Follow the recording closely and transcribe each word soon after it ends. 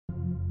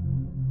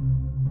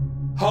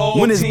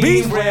When it's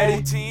beef,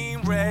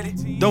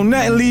 don't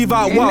nothing leave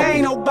out walk.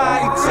 Ain't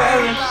nobody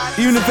telling.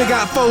 Even if it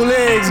got 4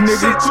 legs,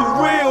 nigga. Shit too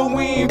real,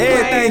 we ain't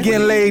Everything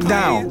getting laid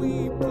down.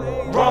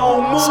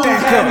 Wrong move,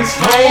 Stack up.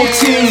 whole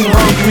team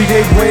hungry, they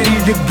ready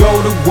to go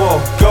to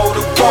war.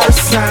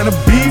 First sign of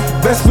beef,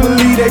 best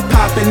believe they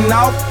popping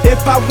off.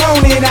 If I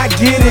want it, I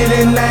get it,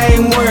 and I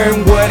ain't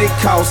worrying what it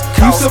costs.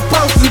 You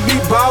supposed to be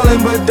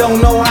ballin', but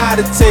don't know how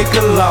to take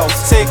a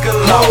loss.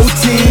 Whole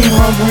team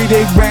hungry,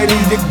 they ready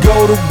to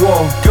go to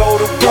war.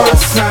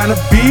 First sign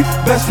of beef,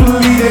 best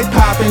believe they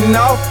popping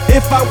off.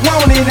 If I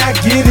want it, I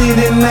get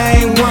it, and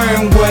I ain't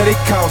worrying what it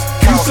costs.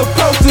 You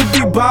supposed to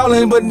be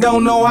ballin', but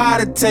don't know how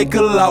to take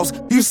a loss.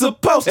 You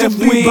supposed to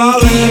be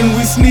ballin',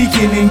 we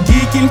sneaking and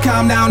geeking.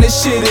 Calm down,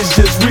 this shit is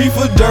just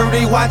reefer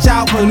dirty. Watch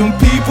out for them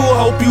people,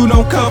 hope you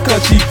don't come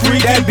cause she free.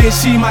 That bitch,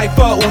 she might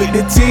fuck with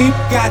the team.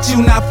 Got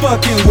you not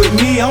fucking with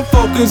me, I'm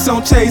focused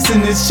on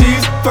chasing this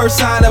cheese. First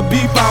sign of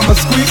beef, I'ma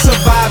squeak.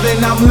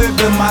 Surviving, I'm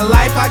living my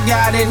life. I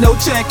got it, no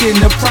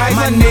checking the price.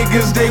 My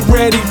niggas, they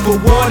ready for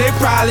war. They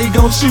probably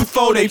gon' shoot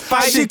for they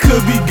fight. Shit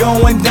could be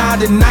going down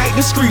tonight.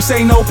 The streets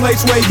ain't no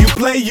place where you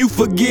play. You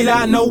forget,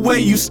 I know where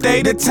you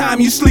stay. The time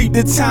you sleep,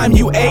 the time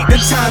you ate, the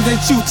times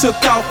that you took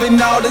off, and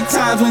all the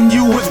times when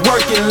you was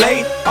working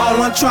late.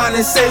 All I'm trying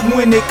to say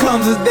when it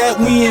comes is that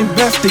we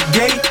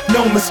investigate.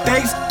 No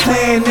mistakes,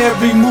 plan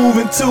every move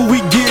until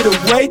we get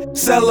away.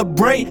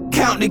 Celebrate,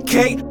 count the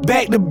cake,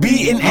 back to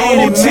beating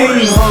anime.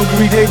 Team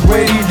hungry, they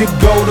ready to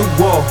go to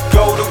war.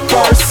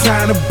 First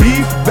sign of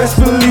beef, best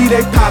believe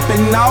they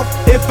popping off.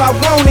 If I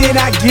want it,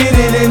 I get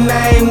it, and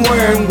I ain't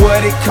worrying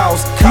what it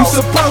costs. You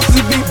supposed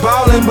to be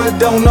ballin', but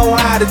don't know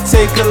how to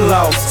take a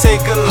loss.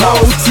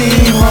 Whole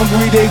team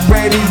hungry, they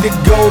ready to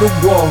go to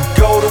war.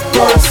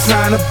 First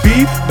sign of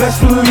beef, best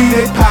believe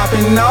they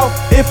popping off.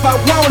 If I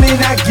want it,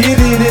 I get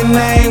it, and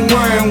I ain't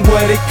worrying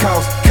what it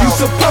costs. You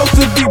supposed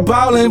to be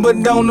ballin',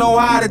 but don't know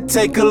how to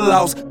take a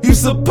loss. You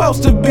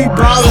supposed to be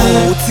ballin'.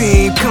 Whole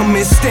team come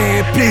and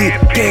stampede,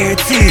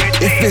 guaranteed.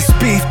 If it's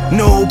beef,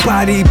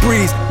 nobody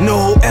breathes.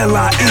 No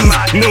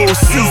LIEs, no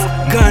cease.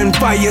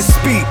 Gunfire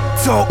speed,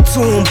 talk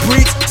to him,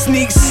 preach.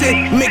 Sneak shit,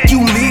 make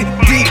you lead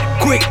deep,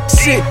 quick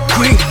shit,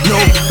 creep. No,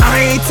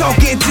 I ain't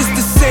talking just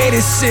to say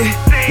this shit.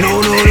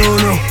 No.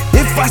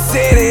 If I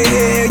said it,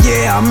 hell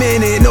yeah, I'm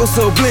in it, no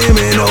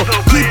subliminal.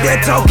 Keep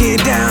that talking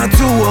down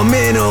to a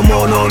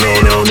minimum,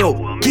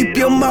 no. Keep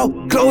your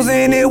mouth closed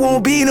and it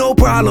won't be no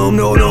problem,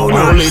 no.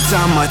 Only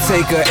time I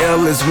take a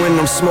L is when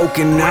I'm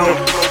smoking out.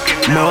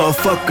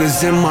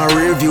 Motherfuckers in my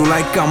rear view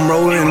like I'm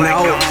rolling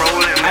out.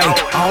 Ay,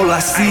 all I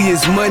see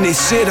is money,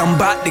 shit I'm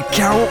about to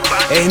count.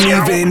 And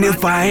even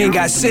if I ain't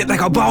got shit,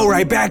 like a ball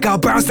right back, I'll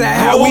bounce that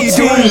how we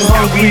do.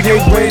 Hungry,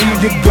 they ready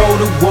to go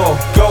to war.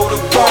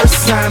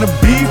 First sign of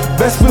beef,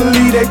 best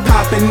believe they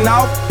popping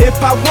off. If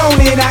I want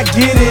it, I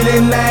get it,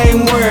 and I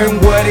ain't worrying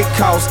what it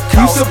costs.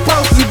 You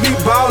supposed to be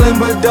ballin',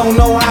 but don't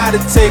know how to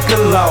take a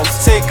loss.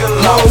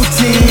 Whole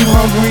team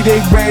hungry,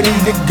 they ready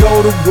to go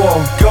to war.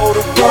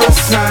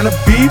 First sign of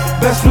beef,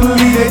 best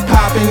believe they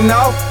popping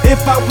off.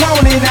 If I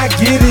want it, I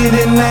get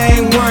it, and I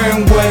ain't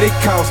worrying what it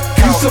costs.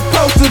 You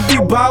supposed to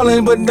be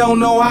ballin', but don't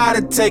know how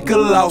to take a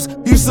loss.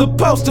 You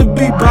supposed to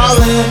be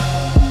ballin'.